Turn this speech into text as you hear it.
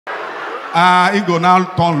He go now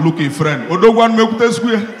turn look in friend. Odogwan mekute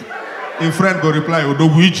square. In friend go reply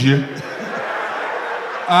Odogwu ije.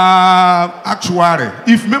 Actuary.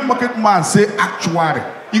 If me market man say actuary,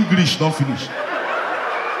 English don't finish.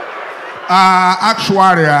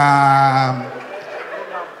 Actuary.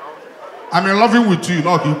 I'm in loving with you,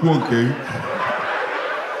 not equal, okay?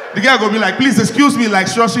 The guy go be like, please excuse me, like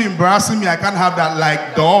seriously embarrassing me. I can't have that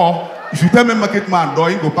like door. If you tell me market man door,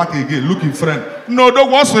 he go back again. Look in friend. No,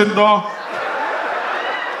 don't was in door.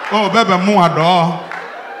 Oh, baby, more door.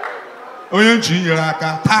 Oh, you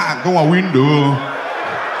chiniraka. Ta go a window.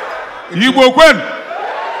 Igbo Kwen.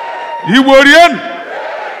 Igbo Rien.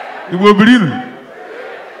 Igbo Brin.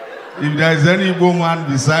 If there is any Igbo man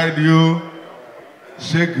beside you,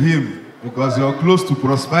 shake him because you're close to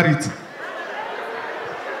prosperity.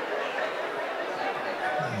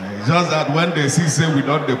 Just that when they see say we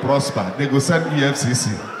don't they prosper, they go send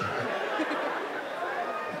EFCC.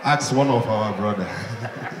 Ask one of our brother.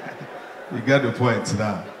 You get the point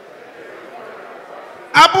now.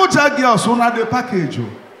 Abuja girls on the package.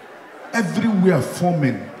 Everywhere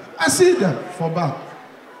forming. I see them for back.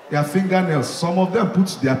 Their fingernails. Some of them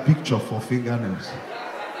put their picture for fingernails.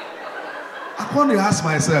 I can't ask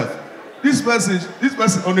myself, this person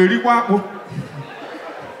on the requirement.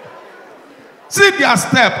 See their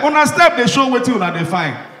step. On a step, they show what you they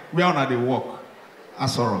find. Where on they walk.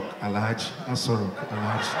 Asorok, Alaj, Asorok,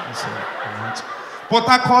 Alaj, Asorok, Alaj. Port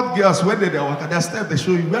Harcourt girls, when they walk, their step, they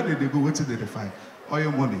show you where they go, what they find. All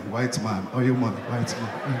your money, white man. All your money, white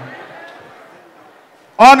man.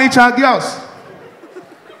 Onitsha girls.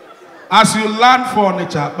 As you learn for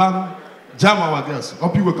Onitsha, bang, jam our girls.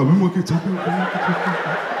 Up you come.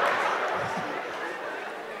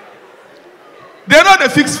 They know they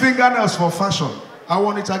fix fingernails for fashion. I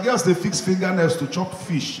want it girls they fix fingernails to chop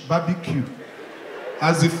fish, barbecue.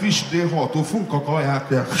 As the fish they hot, ofun koko ya.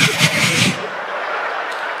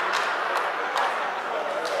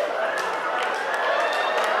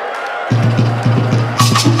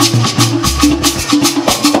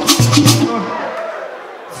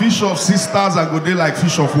 Fish of sisters and go they like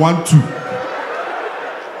fish of 1, 2.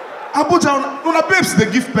 Abuja, una babes they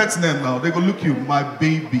give pets name now. They go look you, my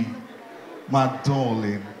baby. My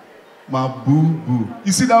darling, my boo-boo.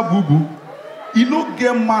 You see that boo-boo? You know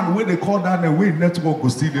get man where they call that name, where network go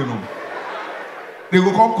still there. They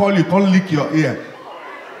go come call you, come lick your ear.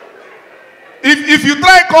 If you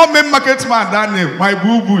try call me market man that name, my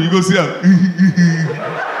boo-boo, you go see her.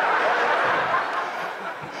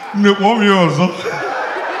 Me mommy also.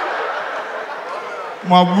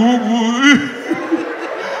 My boo-boo.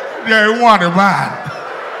 They want a man.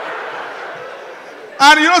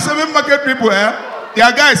 And you know some market people,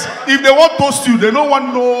 yeah guys, if they want to toast you, they don't want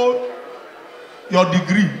to know your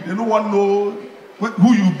degree. They don't want to know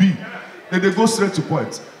who you be. They go straight to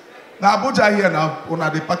point. Now Abuja here now on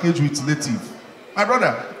the package with native. My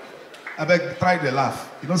brother, I beg try the laugh.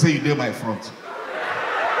 You don't say you did my front.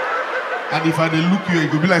 And if I dey look you,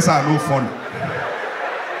 it will be like say I no funny.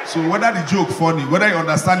 So whether the joke funny, whether you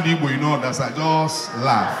understand the Igbo, you don't understand, just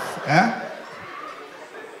laugh.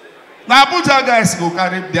 Now Abuja guys go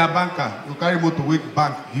carry their banker, go carry motor with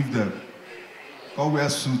bank, give them. Go wear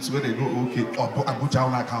suits where they go, okay, Abuja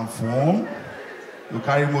on account form. You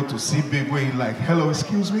carry motor see babe where you like, hello,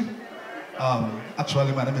 excuse me.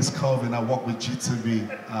 Actually my name is Calvin, I work with GTB.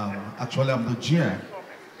 Actually I'm the GM.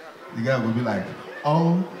 The guy will be like,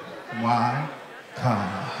 oh my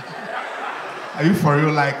God. Are you for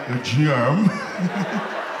real like a GM?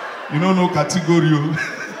 You don't know category.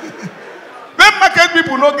 Market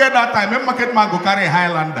people don't get that time. When market man go carry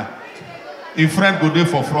Highlander. In front go there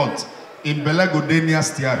for front. In Bele go there near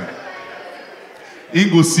steering. He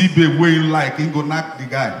go see babe where you like. He go knock the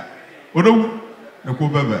guy. Odo, no go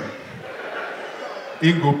baby.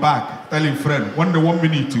 He go back. Tell him friend. 1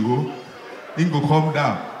 minute to go. He go come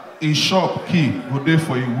down. In shop key go there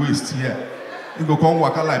for your waist here. He go come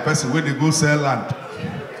walk out like person where they go sell land.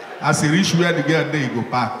 As he reach where the girl there, he go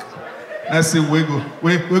back. Let's say we go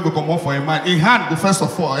come off for him man. In hand, go first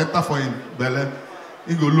of all, enter for him belly.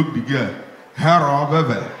 He go look the girl. Hello,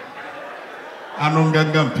 baby. Anon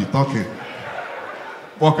gangampi talking.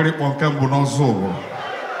 Walking on Cambo no Zobo.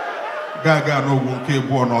 Gaga no Wonke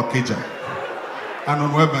born or Keja.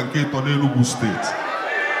 Anon Web and Kate on Enugu State.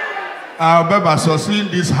 Baby, so seeing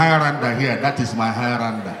this Highlander here, that is my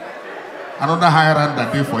Highlander. Another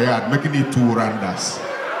Highlander day for you, making it 2 Randas.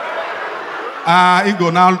 He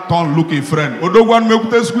go now turn look in friend. Odogwan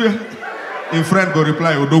mekute square. In friend go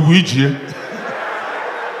reply Odogwu ije.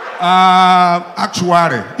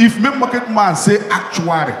 Actuary. If me market man say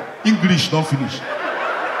actuary, English don't finish.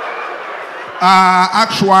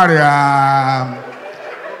 Actuary.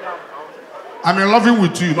 I'm in loving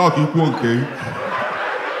with you, not equal, okay?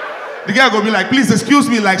 The guy go be like, please excuse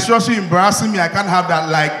me, like she embarrassing me. I can't have that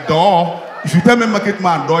like door. If you tell me market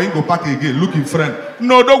man door, you go back again, look in front.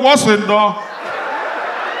 No, don't wash the door.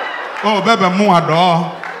 Oh, baby, more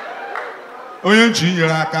door. Oh, you change your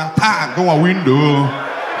car. Go a window.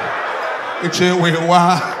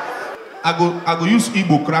 I go use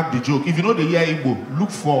Igbo crack the joke. If you know they hear Igbo, look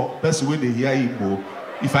for person where they hear Igbo.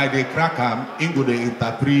 If I they crack them, Igbo they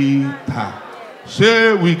interpret.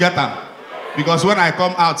 Say we get them. Because when I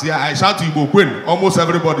come out here, I shout to Igbo Queen. Almost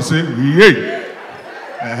everybody say, yay.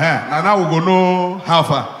 Now we go know how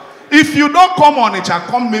far. If you don't come on it,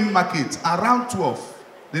 come main market around 12.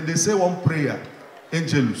 Then they say one prayer.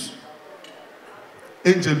 Angelus.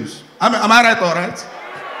 Angelus. Am I right or right?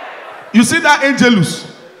 You see that Angelus?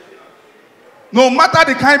 No matter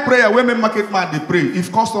the kind of prayer when main market man they pray,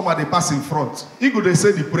 if customer they pass in front, Igbo they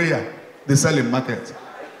say the prayer, they sell in market.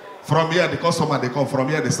 From here, the customer, they come. From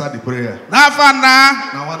here, they start the prayer. Now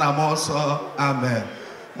one I'm also, amen.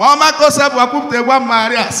 Mama Kosa, Wakup, they want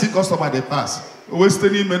Maria, see customer, they pass.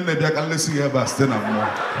 Western men, they can listen here, but still not more.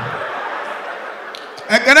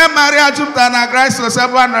 And can Maria Jupiter, Christ, or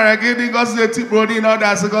someone again, because they tip body in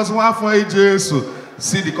others, because one for Jesus.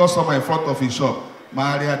 See the customer in front of his shop.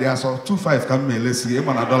 Maria, they are so 2.5 come me, let's see, $1.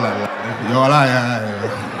 You're like,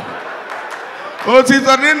 oh, see,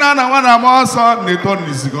 so then I want to also they turn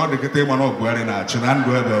this God to get him on Ogbuefi na Chinan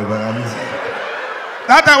go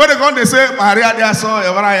that time when they go, they say Maria they saw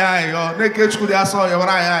your eye, yo, Naked school they saw your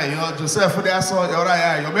eye, yo, Joseph they saw your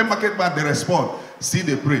eye, your main market man they respond, see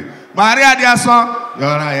they pray. Maria they saw your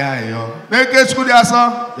eye, yo, Naked school they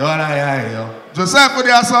saw your eye, yo, Joseph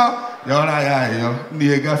they saw your eye, yo,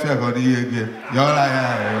 Niegafia got the year, your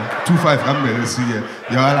eye, 2.5 I'm see here,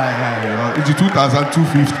 your eye, yo, it's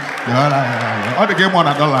 2,250. All the game on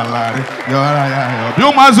 $1, Larry. You're right.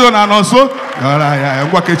 You must own and also. You're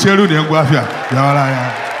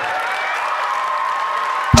right.